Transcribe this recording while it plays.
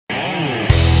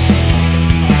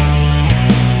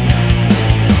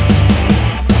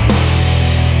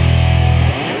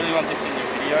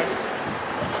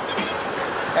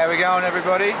we're going,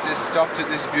 everybody. Just stopped at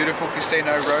this beautiful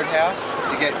casino roadhouse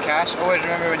to get cash. Always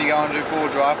remember when you go and do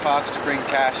four-wheel drive parks to bring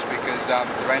cash, because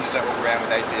the rangers don't walk around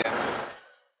with ATMs.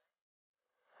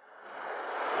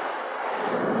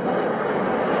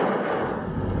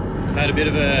 Had a bit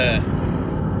of a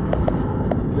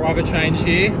driver change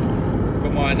here.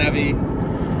 Got my navvy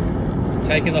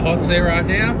taking the hots there right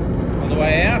now on the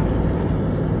way out.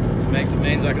 This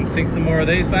means I can sink some more of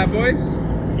these bad boys.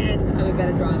 And I'm a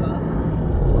better driver.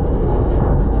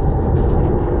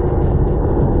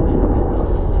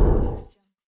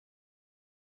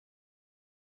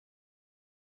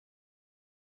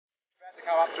 About to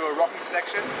come up to a rocky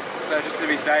section, so just to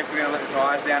be safe, we're going to let the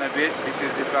tyres down a bit,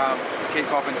 because if we keep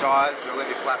popping tyres, we'll leave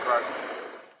you flat broke.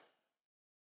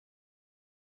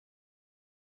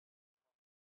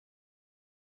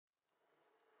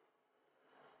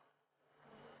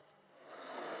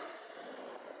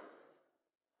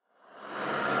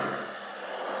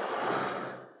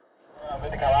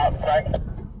 Good to come up, Frank.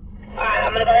 Alright,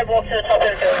 I'm gonna go walk to the top of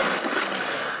the building.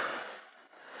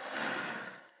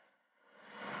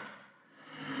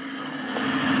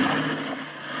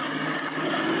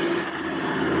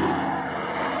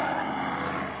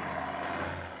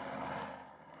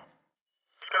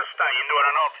 Stay into it.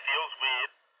 I know it feels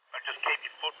weird, but just keep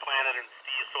your foot planted and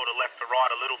steer sort of left to right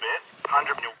a little bit.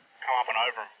 100 and you'll come up and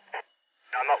over them.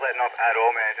 I'm not letting off at all,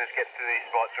 man. Just get to these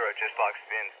spots where it just like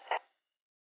spins.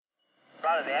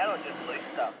 Run it out or just loose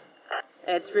stuff?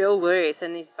 It's real loose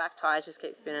and his back tyres just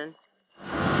keep spinning.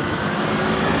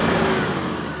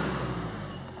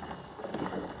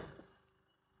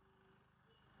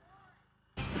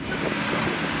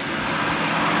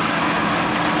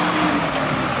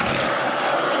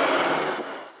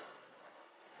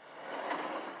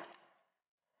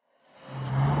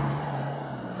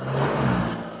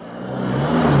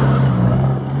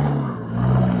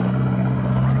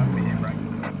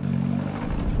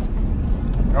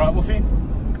 Alright, Wolfie?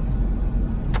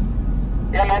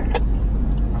 Yeah, man.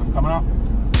 I'm coming up.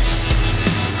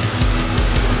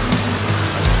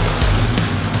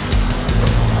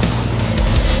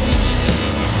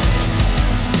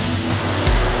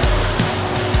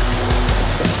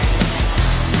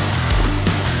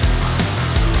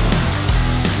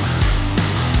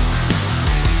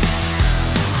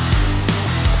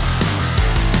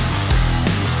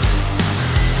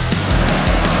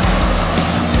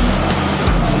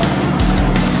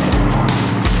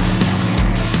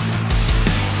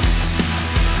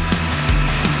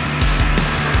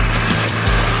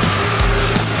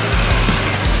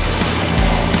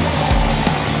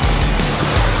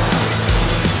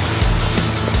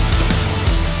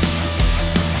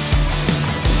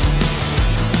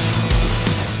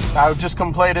 We've just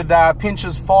completed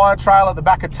Pinch's Fire Trail at the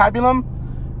back of Tabulum,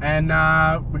 and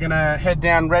we're going to head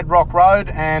down Red Rock Road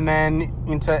and then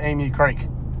into Emu Creek.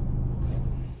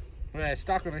 We're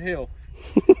stuck on a hill.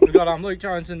 We've got Luke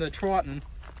Jones in the Triton,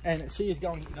 and she is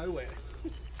going nowhere.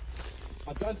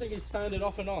 I don't think he's turned it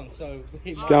off and on, so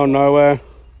It's going nowhere.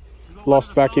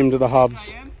 Lost vacuum to the hubs.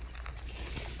 So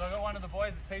I've got one of the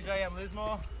boys at TJM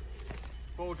Lismore.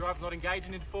 Four-wheel drive's not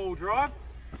engaging into four-wheel drive.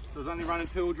 So it's only running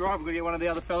two-wheel drive. We're going to get one of the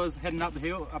other fellas heading up the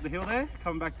hill there,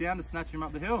 coming back down to snatch him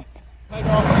up the hill.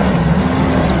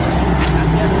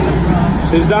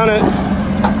 She's done it.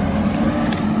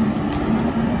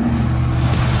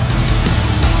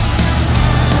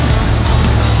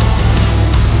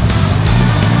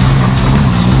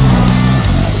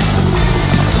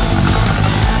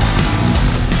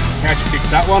 How'd you fix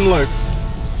that one, Luke?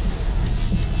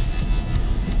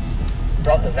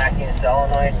 Drop the vacuum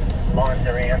solenoid, lines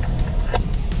around.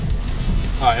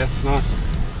 Oh yeah, nice.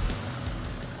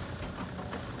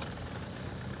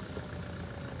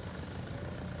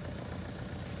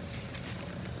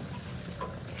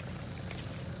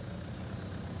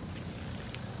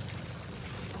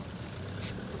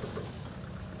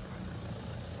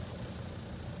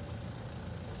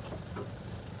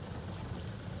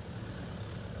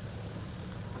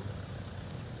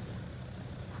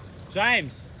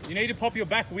 James, you need to pop your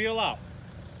back wheel up.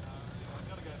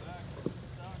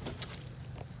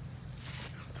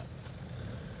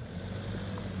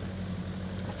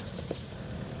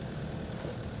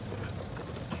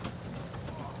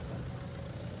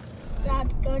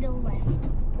 Dad, go to the left.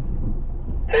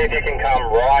 See if you can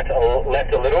come right or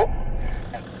left a little.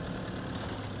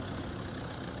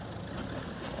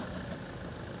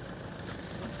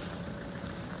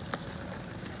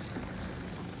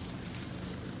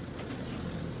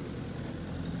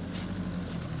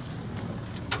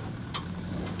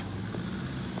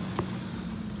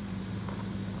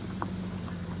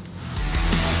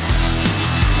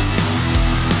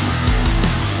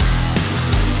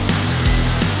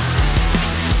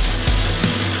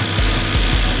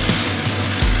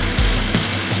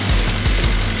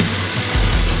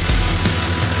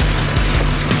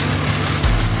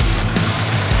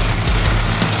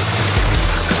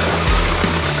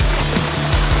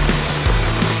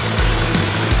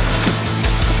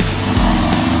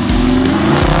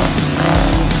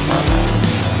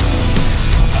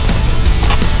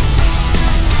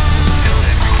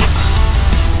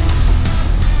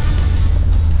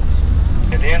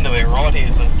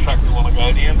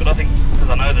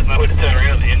 know there's nowhere to turn around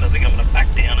at the end. I think I'm going to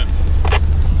back down it.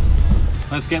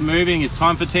 Let's get moving. It's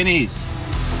time for tinnies.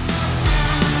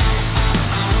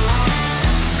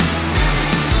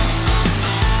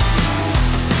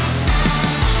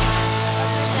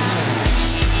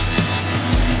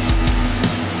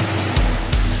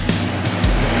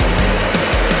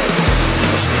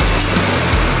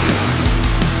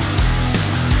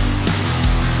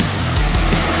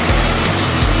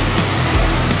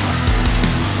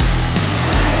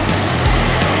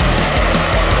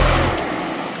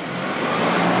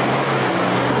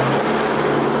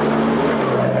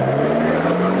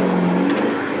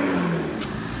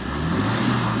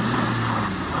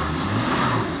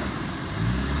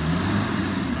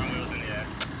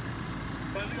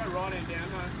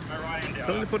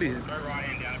 Tell him to put his...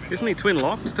 Isn't he twin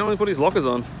locked? Tell him to put his lockers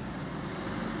on.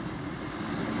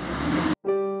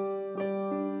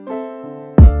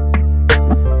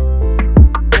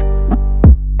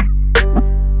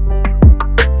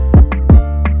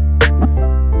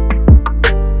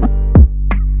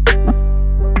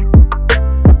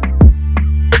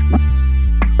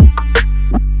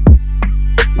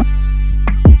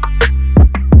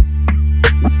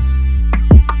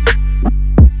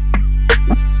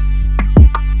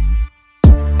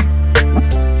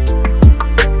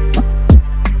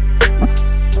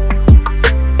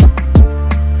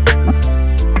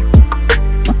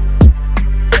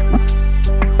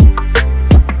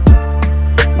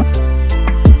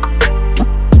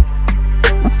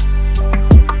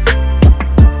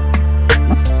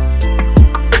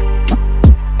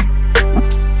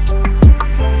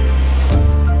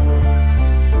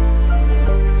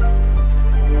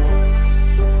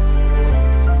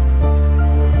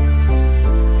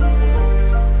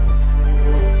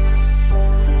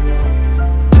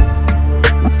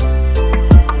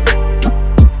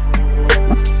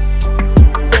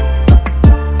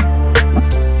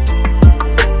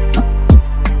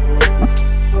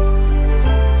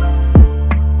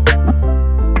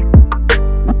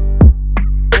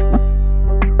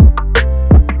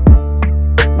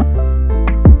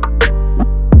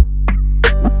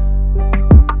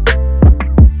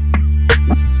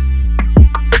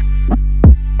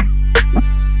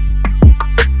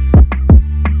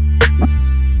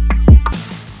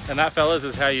 And that, fellas,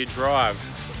 is how you drive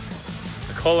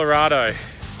a Colorado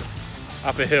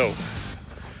up a hill.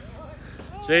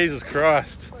 Jesus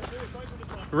Christ.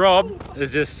 Rob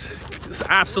has just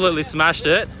absolutely smashed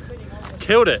it,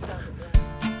 killed it.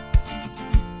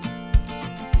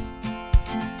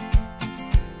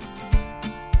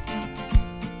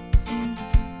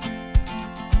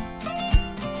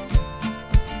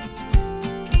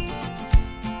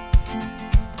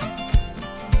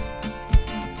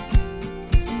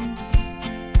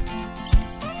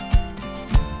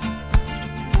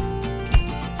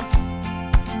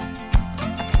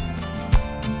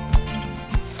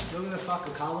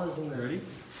 Fucking colours in the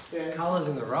colours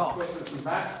in the rocks. Some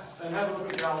bats and have a look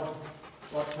at gold.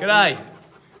 G'day, and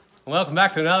welcome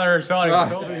back to another exciting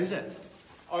story. What is it?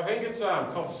 I think it's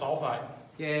copper sulphate.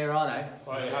 Yeah, righto.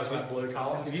 But it has that blue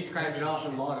colour. If you scrape it off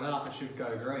and light it up, it should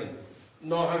go green.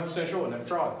 Not 100% sure, never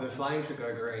tried. The flame should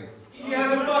go green.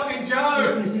 Indiana fucking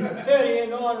Jones!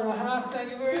 39.5,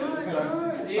 thank you very much.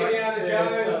 Indiana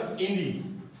Jones! Indy.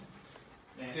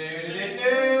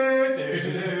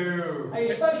 Are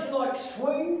you supposed to like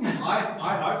swing? I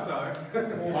hope so.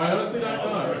 I honestly don't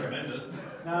know. I recommend it.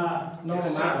 Nah. Not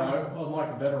on that rope. I'd like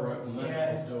a better rope than that.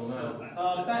 Yeah. Let's do on that.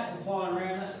 The bats are flying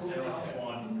around, that's cool. They're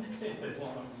flying with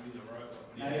a rope.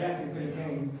 No, you have to be pretty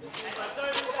keen.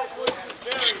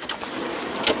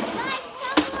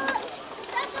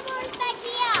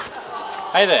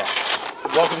 Hey there,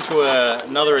 welcome to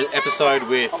another episode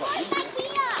with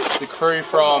the crew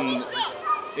from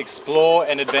Explore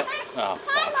and Adventure. Oh,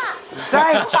 fuck.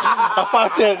 I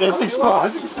fucked it. There's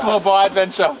Explore by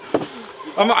Adventure.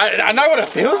 I know what it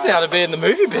feels now to be in the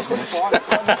movie business.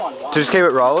 So just keep it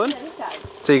rolling,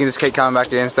 so you can just keep coming back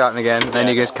again, starting again, and then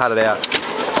you can just cut it out.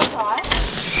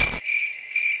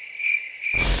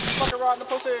 Fucking right in the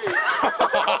pussy.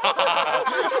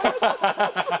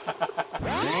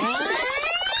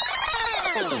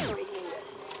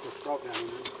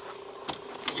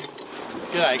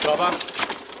 G'day, Copper.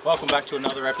 Welcome back to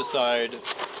another episode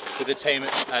with the team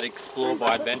at Explore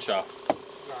by Adventure.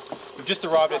 We've just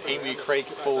arrived at Emu Creek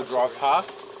Four-Wheel Drive Park,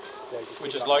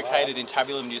 which is located in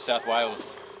Tabulum, New South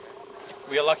Wales.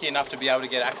 We are lucky enough to be able to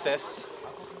get access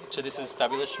to this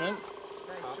establishment,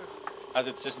 as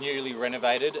it's just newly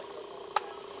renovated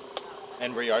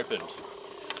and reopened.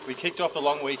 We kicked off the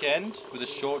long weekend with a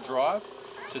short drive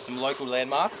to some local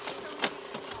landmarks.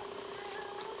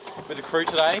 With the crew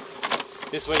today,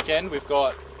 This weekend we've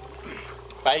got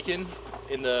Bacon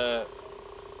in the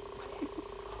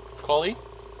Collie,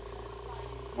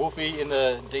 Wolfie in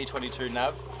the D22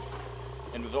 Nav,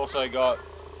 and we've also got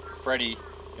Freddie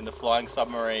in the Flying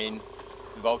Submarine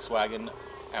Volkswagen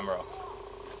Amarok.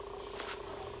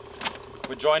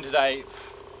 We're joined today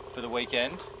for the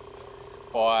weekend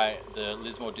by the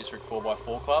Lismore District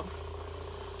 4x4 Club,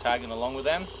 tagging along with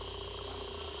them.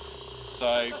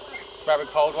 So grab a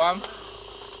cold one,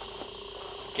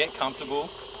 get comfortable,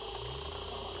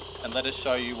 and let us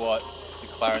show you what the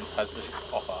Clarence has to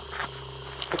offer.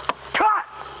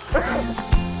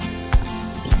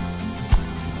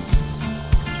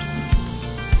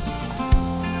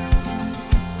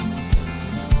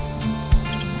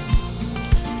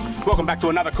 Welcome back to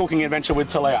another cooking adventure with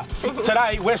Talia.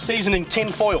 Today we're seasoning tin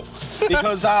foil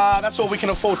because that's all we can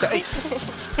afford to eat.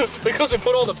 Because we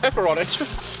put all the pepper on it.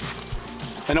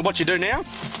 And then what you do now,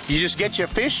 you just get your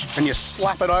fish and you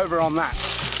slap it over on that.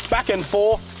 Back and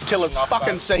forth till it's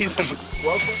fucking seasoned.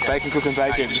 Bacon cooking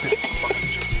bacon.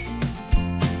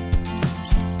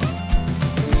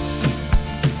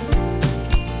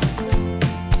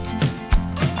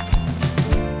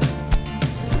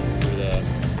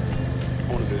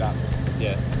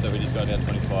 Yeah, so we just go down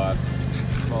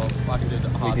 25. Well, I can do the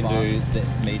hard bar. We can do the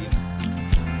medium.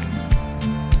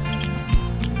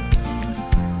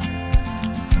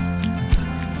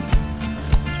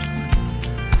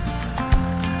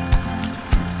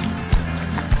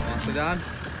 Nicely done.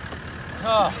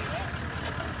 Oh.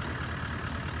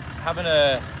 Having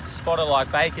a spotter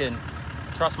like Bacon,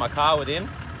 trust my car with him,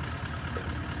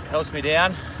 helps me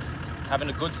down. Having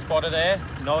a good spotter there,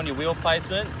 knowing your wheel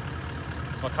placement.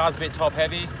 My car's a bit top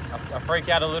heavy. I freak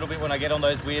out a little bit when I get on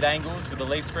those weird angles with the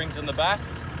leaf springs in the back.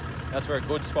 That's where a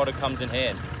good spotter comes in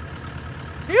hand.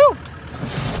 Phew!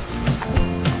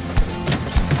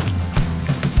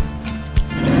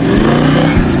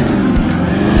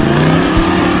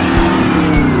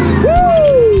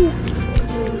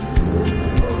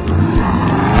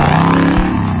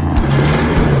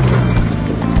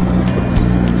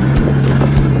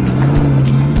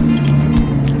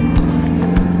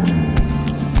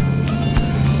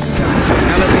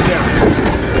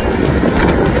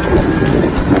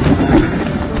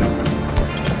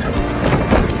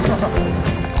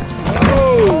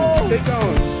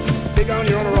 Keep going,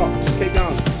 you're on a rock. Just keep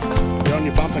going. You're on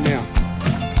your bumper now.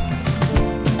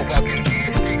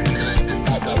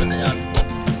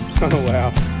 Oh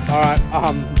wow. Alright,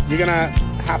 you're gonna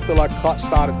have to like clutch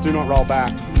start it, do not roll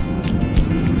back.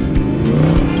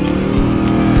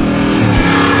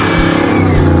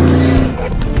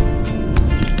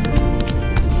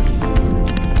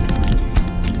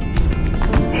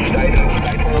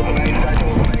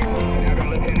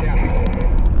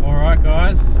 Alright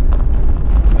guys,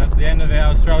 that's the end of our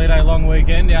Australia Day long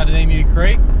weekend out at Emu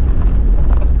Creek.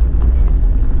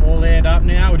 All aired up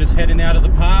now, we're just heading out of the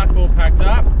park, all packed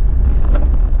up.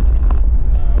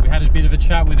 We had a bit of a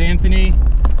chat with Anthony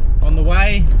on the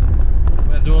way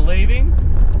as we were leaving.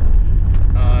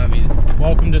 He's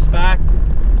welcomed us back.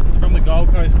 He's from the Gold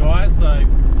Coast, guys, so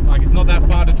like it's not that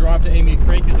far to drive to Emu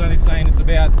Creek. He's only saying it's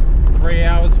about 3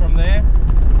 hours from there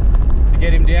to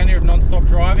get him down here of non-stop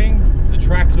driving. The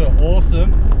tracks were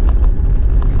awesome.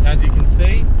 As you can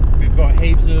see, we've got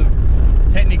heaps of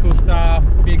technical stuff,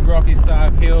 big rocky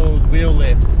stuff, hills, wheel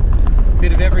lifts,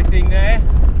 bit of everything there.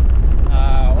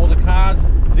 All the cars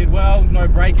did well, no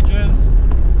breakages.